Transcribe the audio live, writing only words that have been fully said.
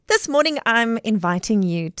this morning, I'm inviting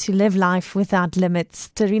you to live life without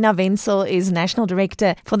limits. Terina Wenzel is National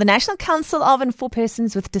Director for the National Council of and for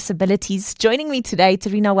Persons with Disabilities. Joining me today,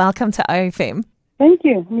 Terina, welcome to OFM. Thank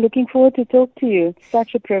you. I'm looking forward to talk to you.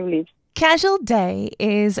 Such a privilege. Casual Day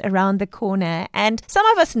is around the corner, and some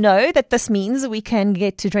of us know that this means we can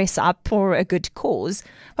get to dress up for a good cause,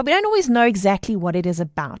 but we don't always know exactly what it is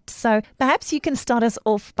about. So perhaps you can start us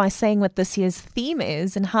off by saying what this year's theme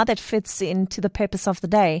is and how that fits into the purpose of the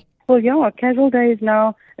day. Well, yeah, Casual Day is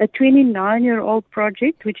now a 29-year-old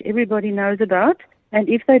project, which everybody knows about. And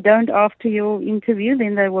if they don't after your interview,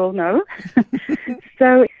 then they will know.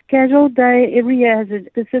 So Casual Day every year has a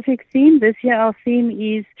specific theme. This year our theme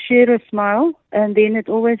is Share a Smile. And then it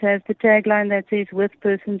always has the tagline that says with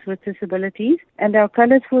persons with disabilities. And our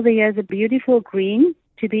colors for the year is a beautiful green,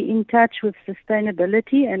 to be in touch with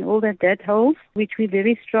sustainability and all that holds, which we're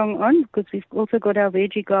very strong on because we've also got our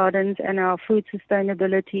veggie gardens and our food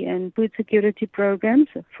sustainability and food security programs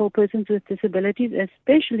for persons with disabilities,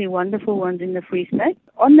 especially wonderful ones in the Free State.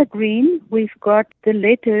 On the green, we've got the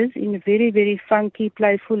letters in very, very funky,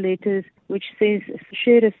 playful letters, which says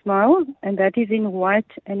Share a Smile, and that is in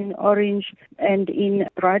white and in orange and in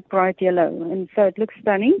bright, bright yellow. And so it looks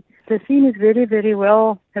stunning. The theme is very, very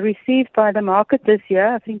well received by the market this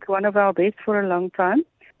year. I think one of our best for a long time.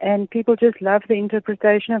 And people just love the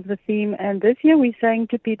interpretation of the theme. And this year we're saying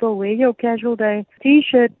to people, wear your Casual Day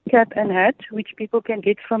T-shirt, cap and hat, which people can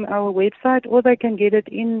get from our website, or they can get it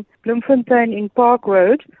in Bloemfontein in Park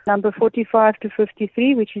Road, number 45 to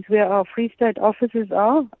 53, which is where our Free State offices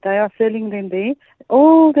are. They are selling them there.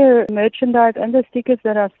 All the merchandise and the stickers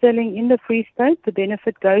that are selling in the Free State, the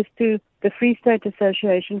benefit goes to the Free State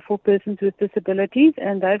Association for Persons with Disabilities,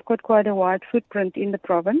 and they've got quite a wide footprint in the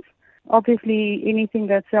province. Obviously, anything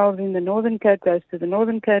that sells in the Northern Cape goes to the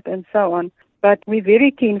Northern Cape and so on. But we're very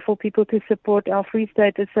keen for people to support our Free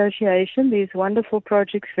State Association. There's wonderful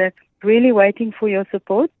projects that's really waiting for your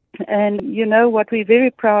support. And you know what we're very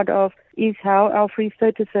proud of is how our Free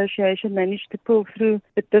State Association managed to pull through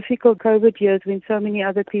the difficult COVID years when so many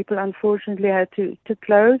other people unfortunately had to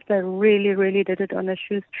close. They really, really did it on a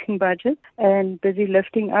shoestring budget and busy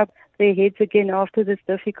lifting up their heads again after this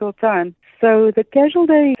difficult time. So the Casual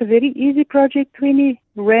Day is a very easy project, 20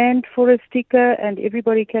 Rand for a sticker, and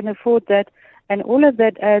everybody can afford that. And all of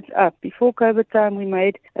that adds up. Before COVID time, we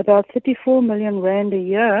made about 34 million Rand a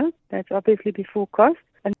year. That's obviously before cost.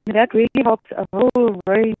 And that really helps a whole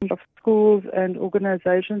range of schools and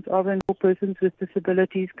organizations of and for persons with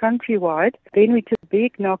disabilities countrywide. Then we took a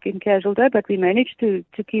big knock in Casual Day, but we managed to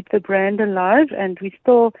keep the brand alive, and we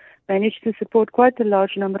still managed to support quite a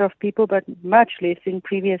large number of people, but much less than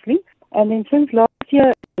previously. And then since last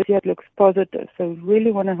year, this year it looks positive. So we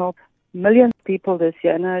really want to help millions of people this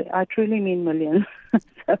year, and I truly mean millions.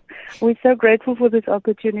 So we're so grateful for this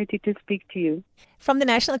opportunity to speak to you. From the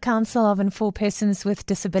National Council of and for Persons with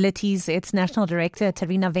Disabilities, it's National Director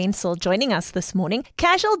Terina Wenzel joining us this morning.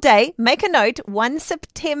 Casual Day, make a note, 1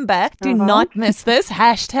 September. Do not miss this.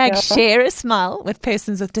 Hashtag Share a Smile with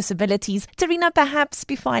Persons with Disabilities. Terina, perhaps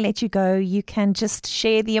before I let you go, you can just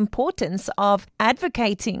share the importance of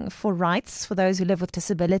advocating for rights for those who live with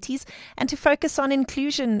disabilities and to focus on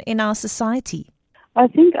inclusion in our society. I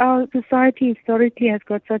think our society historically has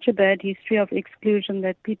got such a bad history of exclusion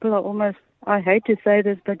that people are almost, I hate to say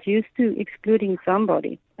this, but used to excluding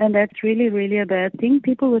somebody. And that's really, really a bad thing.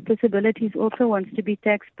 People with disabilities also want to be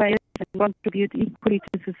taxpayers and contribute equally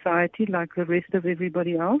to society like the rest of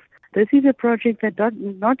everybody else. This is a project that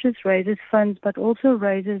not just raises funds, but also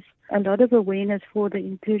raises a lot of awareness for the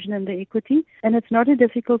inclusion and the equity. And it's not a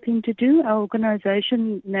difficult thing to do. Our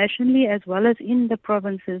organization nationally as well as in the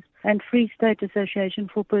provinces and Free State Association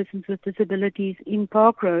for Persons with Disabilities in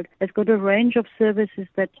Park Road has got a range of services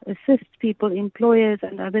that assist people, employers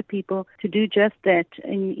and other people to do just that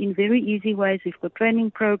in very easy ways. We've got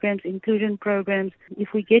training programs, inclusion programs.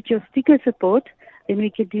 If we get your sticker support, then we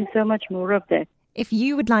can do so much more of that. If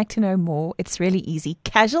you would like to know more, it's really easy.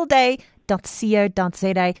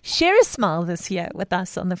 casualday.co.za. Share a smile this year with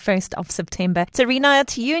us on the 1st of September. Terina,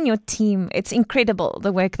 to you and your team, it's incredible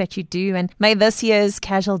the work that you do, and may this year's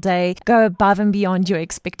Casual Day go above and beyond your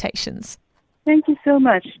expectations. Thank you so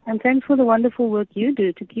much, and thanks for the wonderful work you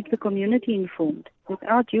do to keep the community informed.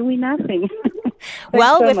 Without you, we're nothing.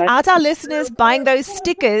 Well, so without our listeners buying those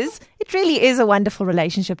stickers, it really is a wonderful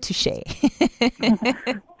relationship to share.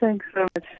 Thanks so much.